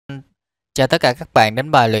Chào tất cả các bạn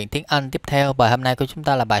đến bài luyện tiếng Anh tiếp theo. Bài hôm nay của chúng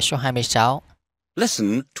ta là bài số 26.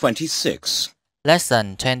 Lesson 26.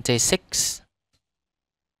 Lesson 26.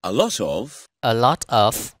 A lot of, A lot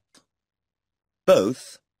of, both,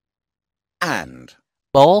 and.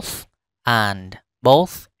 both, and,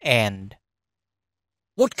 both, and.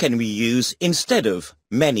 What can we use instead of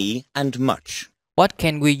many and much? What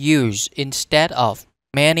can we use instead of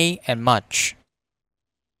many and much?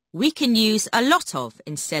 We can use a lot of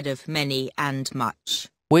instead of many and much.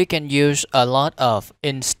 We can use a lot of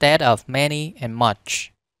instead of many and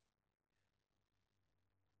much.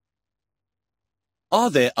 Are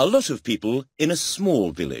there a lot of people in a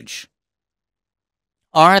small village?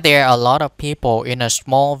 Are there a lot of people in a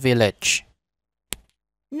small village?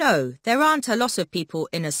 No, there aren't a lot of people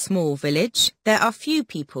in a small village. There are few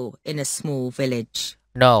people in a small village.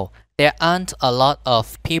 No, there aren't a lot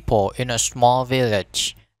of people in a small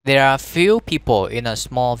village. There are few people in a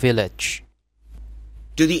small village.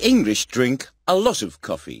 Do the English drink a lot of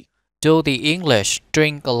coffee? Do the English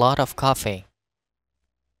drink a lot of coffee?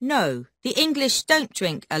 No, the English don't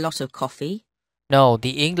drink a lot of coffee. No,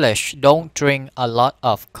 the English don't drink a lot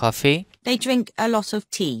of coffee. They drink a lot of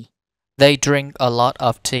tea. They drink a lot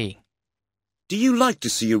of tea. Do you like to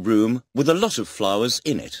see a room with a lot of flowers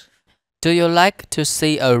in it? Do you like to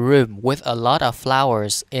see a room with a lot of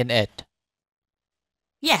flowers in it?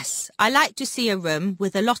 Yes, I like to see a room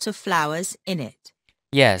with a lot of flowers in it.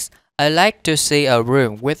 Yes, I like to see a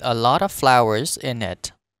room with a lot of flowers in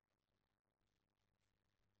it.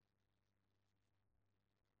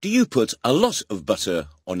 Do you put a lot of butter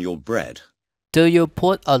on your bread? Do you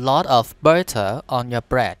put a lot of butter on your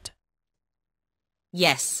bread?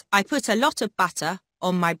 Yes, I put a lot of butter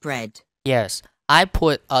on my bread. Yes, I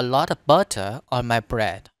put a lot of butter on my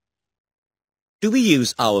bread. Do we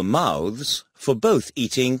use our mouths for both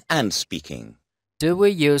eating and speaking? Do we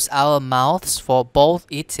use our mouths for both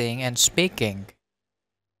eating and speaking?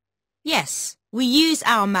 Yes, we use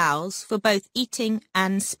our mouths for both eating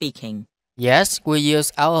and speaking. Yes, we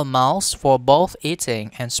use our mouths for both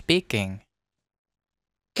eating and speaking.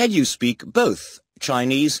 Can you speak both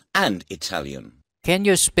Chinese and Italian? Can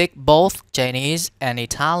you speak both Chinese and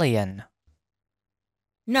Italian?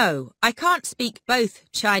 No, I can't speak both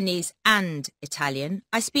Chinese and Italian.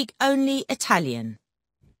 I speak only Italian.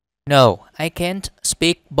 No, I can't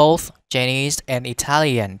speak both Chinese and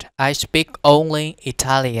Italian. I speak only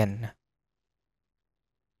Italian.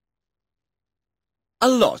 A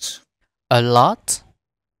lot. A lot?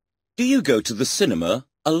 Do you go to the cinema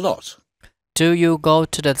a lot? Do you go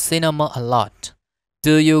to the cinema a lot?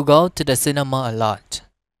 Do you go to the cinema a lot?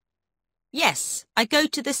 Yes, I go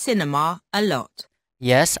to the cinema a lot.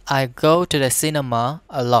 Yes, I go to the cinema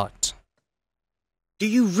a lot. Do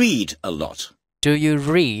you read a lot? Do you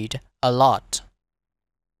read a lot?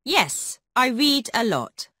 Yes, I read a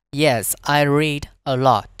lot. Yes, I read a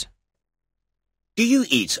lot. Do you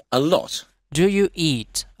eat a lot? Do you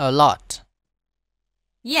eat a lot?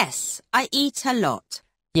 Yes, I eat a lot.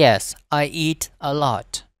 Yes, I eat a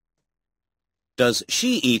lot. Does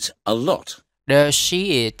she eat a lot? Does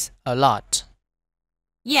she eat a lot?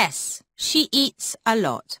 Yes, she eats a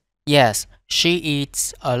lot. Yes, she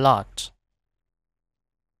eats a lot.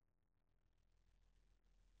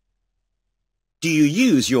 Do you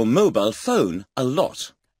use your mobile phone a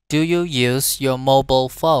lot? Do you use your mobile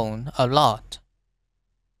phone a lot?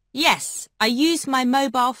 Yes, I use my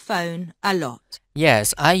mobile phone a lot.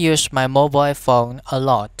 Yes, I use my mobile phone a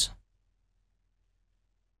lot.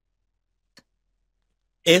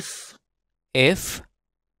 If,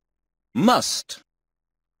 must,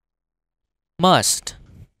 must,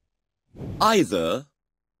 either,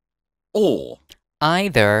 or,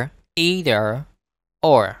 either,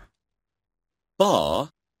 or,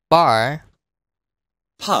 bar,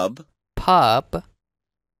 pub, pub,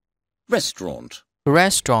 restaurant.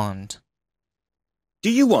 restaurant.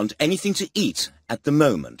 Do you want anything to eat at the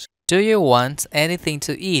moment? Do you want anything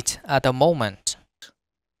to eat at the moment?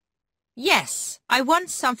 Yes, I want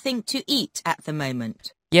something to eat at the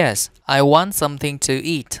moment. Yes, I want something to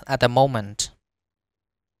eat at the moment.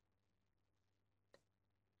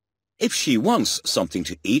 If she wants something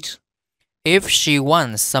to eat, If she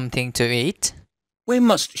wants something to eat, where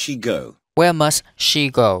must she go? where must she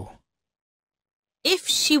go? If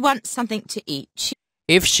she wants something to eat,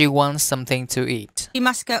 If she wants something to eat, she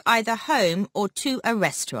must go either home or to a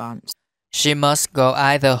restaurant. she must go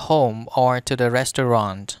either home or to the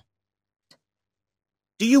restaurant.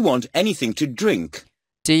 Do you want anything to drink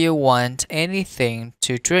Do you want anything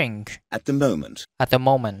to drink at the moment? at the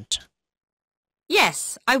moment?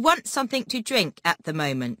 Yes, I want something to drink at the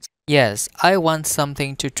moment. Yes, I want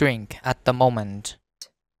something to drink at the moment.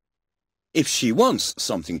 If she wants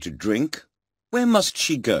something to drink, where must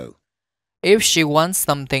she go? If she wants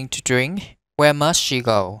something to drink, where must she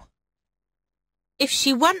go? If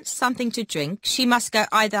she wants something to drink, she must go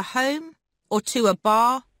either home or to a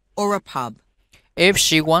bar or a pub. If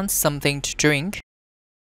she wants something to drink,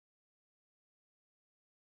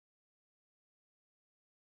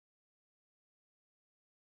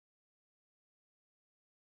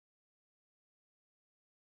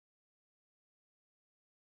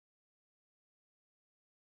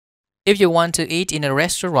 if you want to eat in a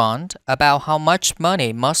restaurant, about how much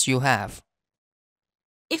money must you have?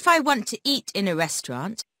 If I want to eat in a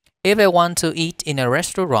restaurant, If I want to eat in a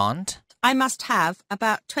restaurant, I must have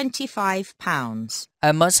about £25.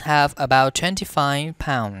 I must have about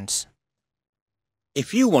 £25.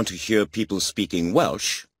 If you want to hear people speaking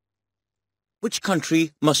Welsh, which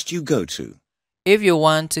country must you go to? If you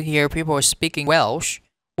want to hear people speaking Welsh,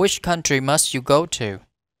 which country must you go to?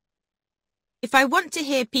 If I want to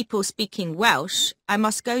hear people speaking Welsh, I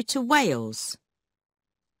must go to Wales.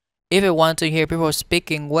 If I want to hear people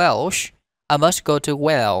speaking Welsh, I must go to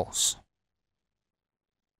Wales.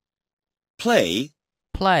 Play,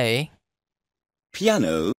 Play,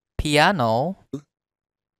 piano, piano,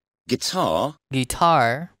 guitar,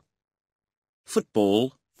 guitar,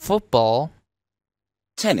 football, football,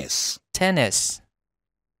 tennis. tennis.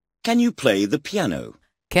 Can you play the piano?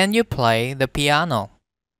 Can you play the piano?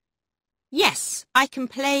 Yes, I can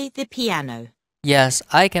play the piano. Yes,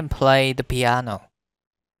 I can play the piano.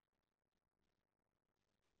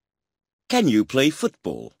 Can you play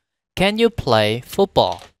football? Can you play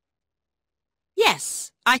football?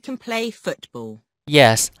 Yes, I can play football.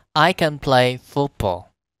 Yes, I can play football.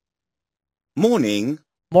 Morning,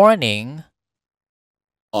 Morning,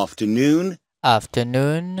 afternoon,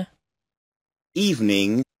 afternoon,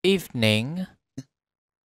 evening, evening,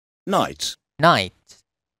 night, night,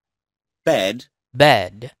 bed,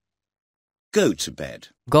 bed, go to bed.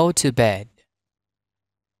 go to bed.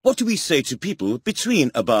 What do we say to people between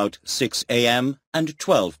about 6 a.m. and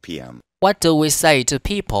 12 p.m.? What do we say to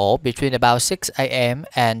people between about 6 a.m.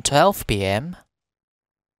 and 12 p.m.?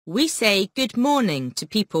 We say good morning to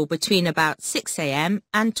people between about 6 a.m.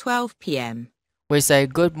 and 12 p.m. We say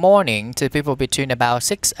good morning to people between about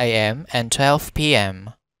 6 a.m. and 12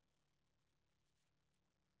 p.m.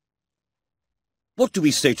 What do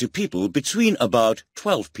we say to people between about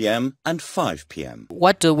 12 p.m. and 5 p.m.?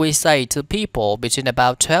 What do we say to people between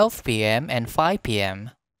about 12 p.m. and 5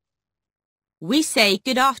 p.m.? We say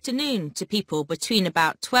good afternoon to people between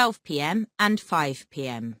about 12 p.m. and 5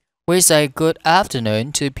 p.m. We say good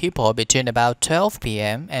afternoon to people between about 12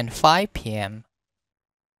 p.m. and 5 p.m.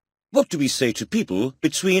 What do we say to people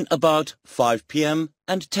between about 5 p.m.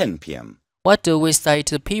 and 10 p.m.? What do we say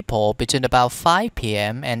to people between about 5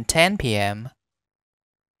 p.m. and 10 p.m.?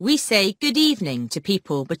 We say good evening to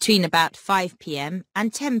people between about 5 p.m.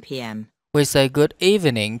 and 10 p.m. We say good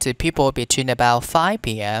evening to people between about 5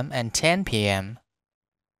 p.m. and 10 p.m.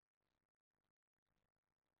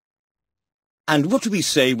 And what do we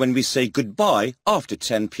say when we say goodbye after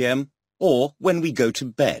 10 p.m. or when we go to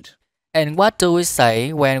bed? And what do we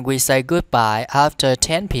say when we say goodbye after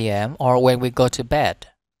 10 p.m. or when we go to bed?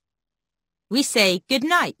 We say good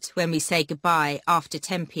night when we say goodbye after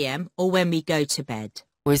 10 p.m. or when we go to bed.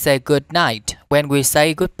 We say good night when we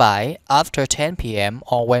say goodbye after 10 p.m.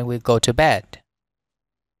 or when we go to bed.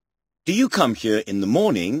 Do you come here in the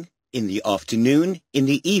morning, in the afternoon, in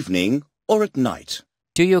the evening, or at night?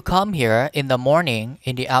 Do you come here in the morning,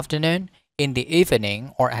 in the afternoon, in the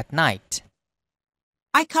evening, or at night?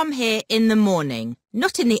 I come here in the morning,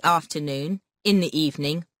 not in the afternoon, in the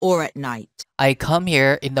evening, or at night. I come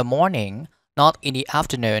here in the morning, not in the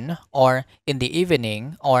afternoon, or in the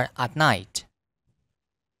evening, or at night.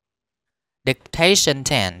 Dictation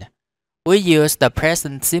 10. We use the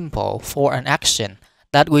present simple for an action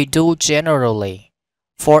that we do generally.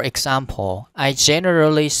 For example, I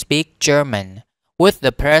generally speak German. With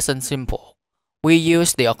the present simple, we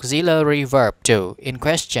use the auxiliary verb to in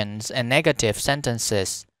questions and negative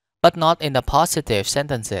sentences, but not in the positive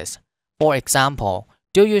sentences. For example,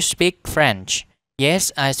 do you speak French?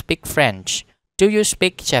 Yes, I speak French. Do you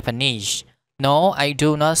speak Japanese? No, I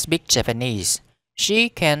do not speak Japanese. She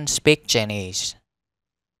can speak Chinese.